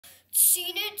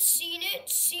Seen it, seen it,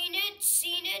 seen it,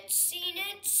 seen it, seen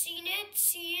it, seen it,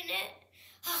 seen it.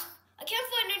 I can't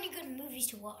find any good movies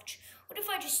to watch. What if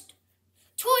I just...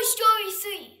 Toy Story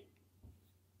 3.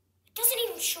 It doesn't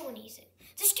even show anything.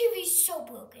 This TV is so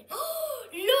broken.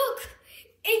 Look!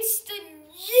 It's the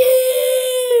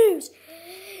news!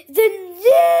 The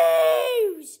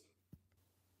news!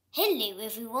 Hello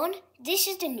everyone, this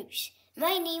is the news.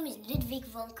 My name is Ludwig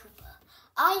von Cooper.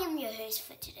 I am your host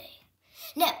for today.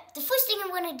 Now, the first thing I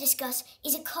want to discuss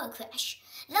is a car crash.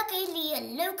 Luckily, a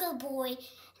local boy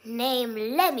named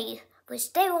Lemmy was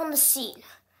there on the scene.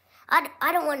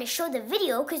 I don't want to show the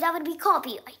video because that would be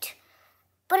copyright.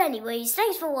 But anyways,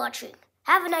 thanks for watching.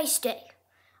 Have a nice day.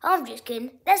 I'm just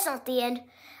kidding. That's not the end.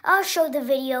 I'll show the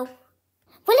video.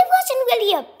 Well, it wasn't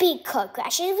really a big car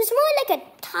crash. It was more like a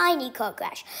tiny car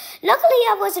crash. Luckily,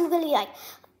 I wasn't really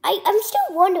I'm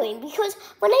still wondering because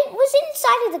when I was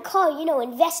inside of the car,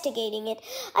 investigating it,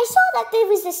 I saw that there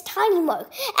was this tiny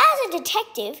mark. As a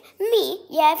detective,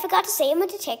 I forgot to say I'm a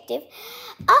detective,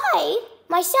 I,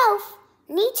 myself,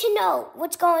 need to know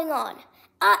what's going on.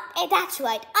 That's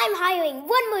right, I'm hiring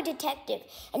one more detective.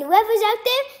 And whoever's out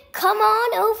there, come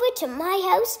on over to my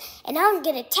house and I'm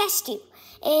going to test you.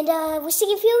 And we'll see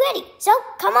if you're ready. So,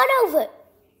 come on over.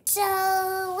 So,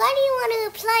 why do you want to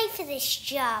apply for this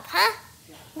job, huh?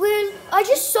 Well, I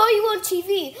just saw you on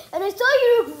TV, and I thought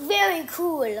you looked very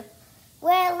cool.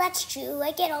 Well, that's true.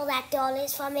 I get all that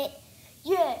dollars from it.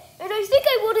 Yeah, and I think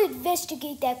I want to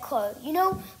investigate that car,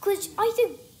 because I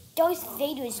think Darth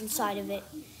Vader is inside of it.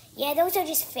 Yeah, those are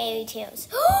just fairy tales.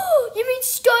 You mean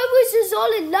Star Wars is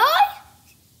all a lie?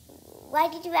 Why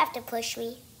did you have to push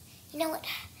me? You know what?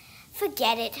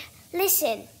 Forget it.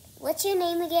 Listen, what's your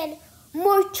name again?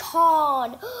 Morton.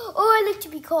 Or I like to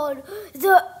be called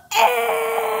the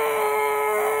Air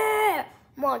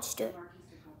Monster.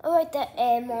 Alright, the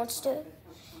Air Monster.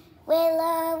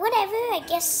 Well, whatever, I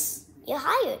guess you're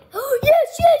hired. Oh,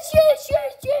 yes.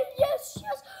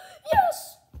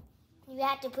 You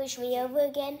had to push me over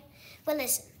again? Well,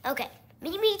 listen, okay.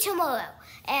 Meet me tomorrow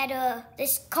at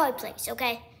this car place,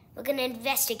 okay? We're gonna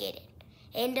investigate it.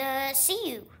 And, see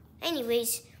you.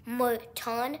 Anyways,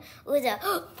 Morton with a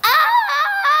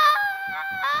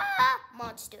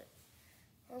monster.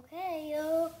 Okay,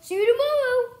 see you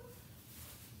tomorrow.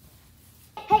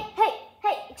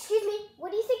 Hey, excuse me. Where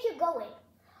do you think you're going?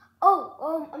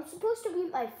 Oh, I'm supposed to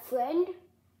meet my friend.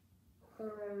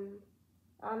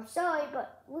 I'm sorry,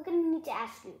 but we're gonna need to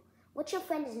ask you. What's your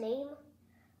friend's name?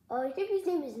 I think his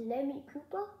name is Lemmy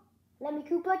Cooper. Lemmy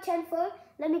Cooper, 10-4.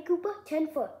 Lemmy Cooper,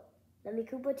 10-4. Lemmy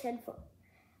Cooper, 10-4.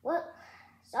 Well,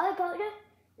 sorry, partner.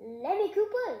 Lemmy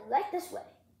Cooper, right this way.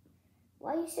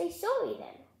 Why you say sorry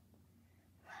then?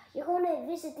 You're going to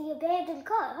visit the abandoned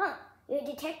car, huh? You're a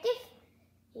detective?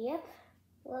 Yep.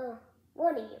 Well,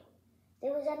 warning you.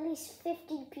 There was at least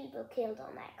 50 people killed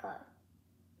on that car.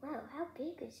 Wow, how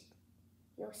big is it?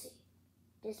 You'll see.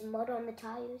 There's mud on the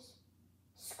tires.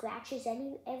 Scratches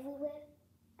everywhere.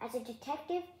 As a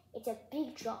detective, it's a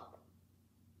big job.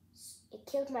 It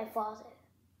killed my father.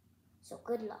 So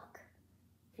good luck.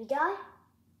 If you die,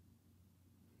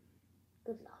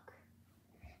 good luck.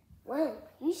 Well,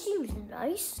 he seems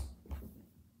nice.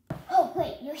 Oh,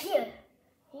 wait, you're here.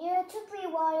 Yeah, it took me a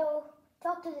while.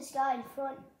 Talk to this guy in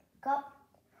front.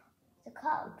 The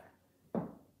cop.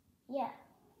 Yeah.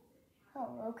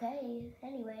 Oh, okay.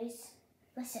 Anyways,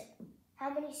 listen. How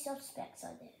many suspects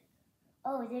are there?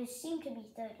 Oh, there seem to be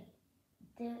 30.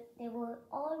 They were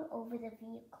all over the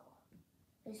vehicle.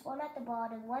 There's one at the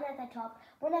bottom, one at the top,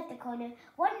 one at the corner,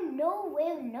 one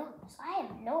nowhere knows. I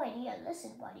have no idea.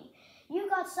 Listen, buddy, you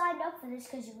got signed up for this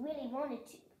because you really wanted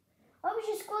to. I was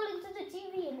just scrolling through the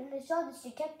TV and then I saw this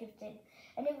detective thing,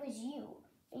 and it was you.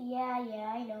 Yeah,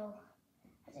 I know.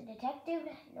 As a detective,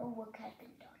 no work has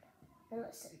been done. Now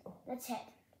listen, let's head.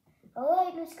 All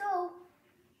right, let's go.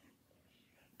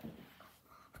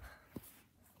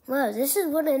 Well, this is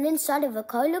what an inside of a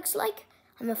car looks like?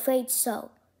 I'm afraid so.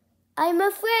 I'm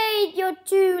afraid you're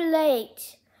too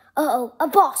late. Uh-oh, a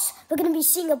boss. We're going to be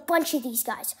seeing a bunch of these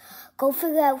guys. Go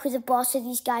figure out who the boss of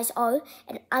these guys are,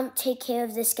 and I'll take care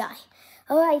of this guy.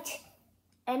 All right.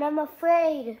 And I'm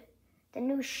afraid the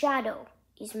new shadow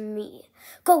is me.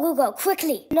 Go,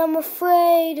 quickly. And I'm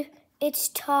afraid it's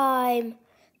time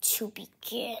to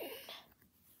begin.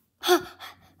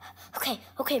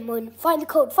 Okay, Morton. Find the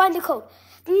code. All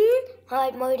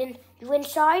right, Morton. You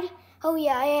inside? Oh,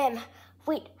 yeah, I am.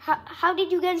 Wait, how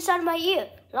did you get inside my ear?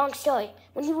 Long story.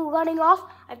 When you were running off,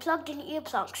 I plugged in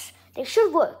earplugs. They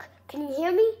should work. Can you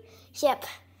hear me? Yep.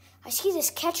 I see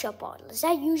this ketchup bottle. Is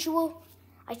that usual?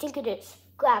 I think it is.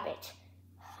 Grab it.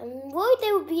 I'm worried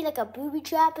there would be like a booby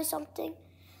trap or something.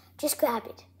 Just grab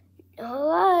it. All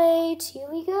right, here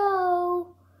we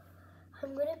go.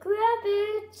 I'm gonna grab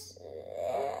it.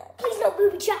 Please no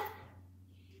booby trap.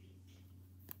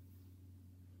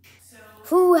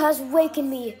 Who has wakened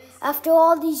me after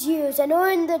all these years and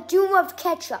earned the doom of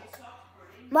ketchup?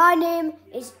 My name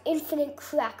is Infinite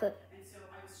Cracker,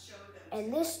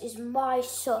 and this is my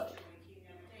sword.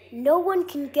 No one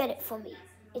can get it from me.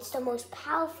 It's the most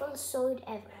powerful sword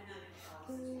ever.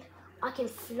 I can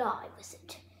fly with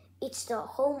it. It's the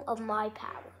home of my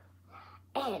power,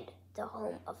 and the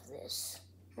home of this,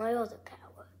 my other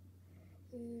power.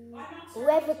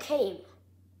 Whoever came,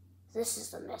 this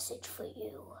is the message for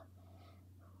you.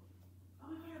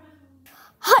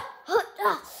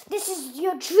 This is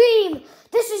your dream.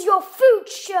 This is your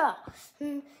future.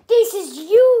 This is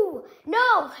you.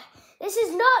 No, this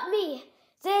is not me.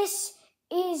 This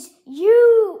is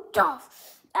you.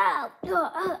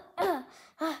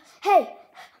 Hey,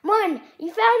 Morton,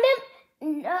 you found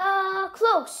him?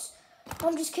 Close.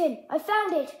 I'm just kidding. I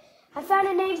found it. I found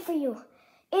a name for you.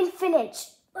 Infinite.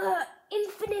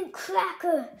 Infinite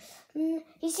Cracker.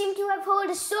 He seemed to have hold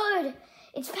a sword.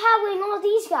 It's powering all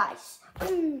these guys.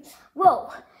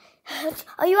 Whoa.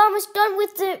 Are you almost done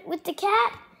with the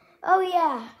cat? Oh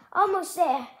yeah, almost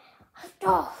there.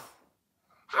 Oh,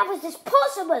 how is this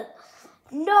possible?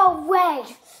 No way.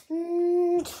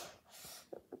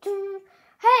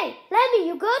 Hey, Lemmy,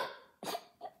 you good?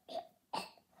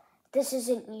 This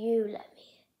isn't you,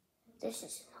 Lemmy. This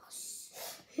is us.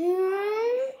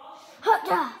 You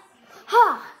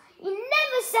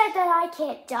never said that I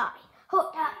can't die.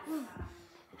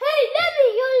 Hey, Lemmy,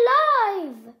 you're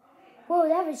alive! Whoa,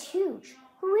 that was huge.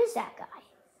 Who is that guy?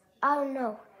 I don't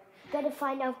know. Better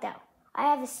find out, though. I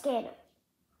have a scanner.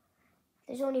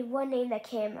 There's only one name that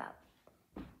came up.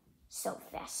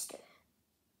 Sylvester.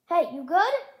 Hey, you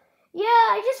good? Yeah,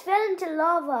 I just fell into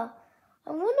lava. I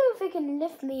wonder if it can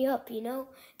lift me up, you know?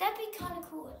 That'd be kind of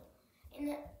cool.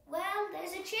 Well,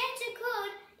 there's a chance it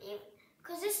could,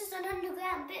 because this is an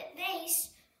underground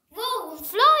base. Whoa, I'm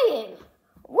flying!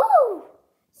 Whoa!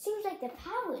 Seems like the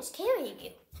power is carrying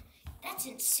you. That's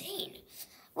insane.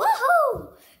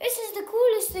 Woohoo! This is the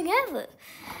coolest thing ever.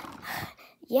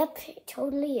 Yep, it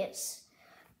totally is.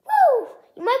 Woo!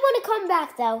 You might want to come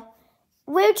back, though.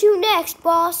 Where to next,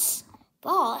 boss?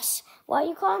 Boss? Why are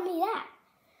you calling me that?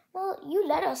 Well, you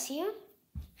let us here.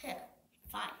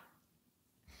 Fine.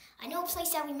 I know a place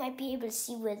that we might be able to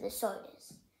see where the sword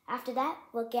is. After that,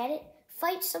 we'll get it,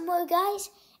 fight some more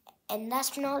guys, and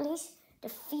last but not least,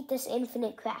 defeat this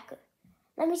Infinite Cracker.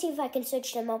 Let me see if I can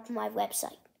search them up on my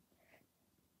website.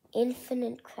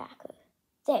 Infinite Cracker.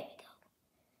 There we go.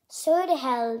 Sword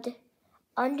held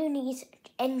underneath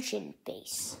engine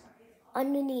base.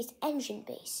 Underneath engine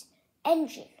base.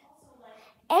 Engine.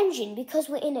 Engine, because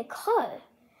we're in a car.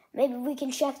 Maybe we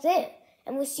can check there,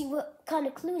 and we'll see what kind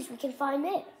of clues we can find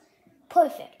there.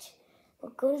 Perfect.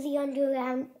 We'll go to the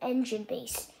underground engine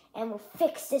base, and we'll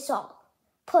fix this all.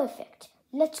 Perfect.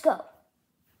 Let's go.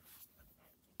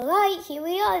 All right, here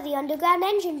we are, the underground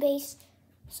engine base.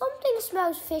 Something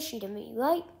smells fishy to me,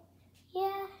 right?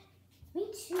 Yeah,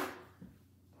 me too.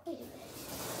 Wait a minute.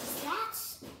 Is that?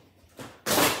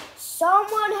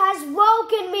 Someone has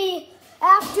woken me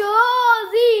after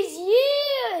all these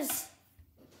years.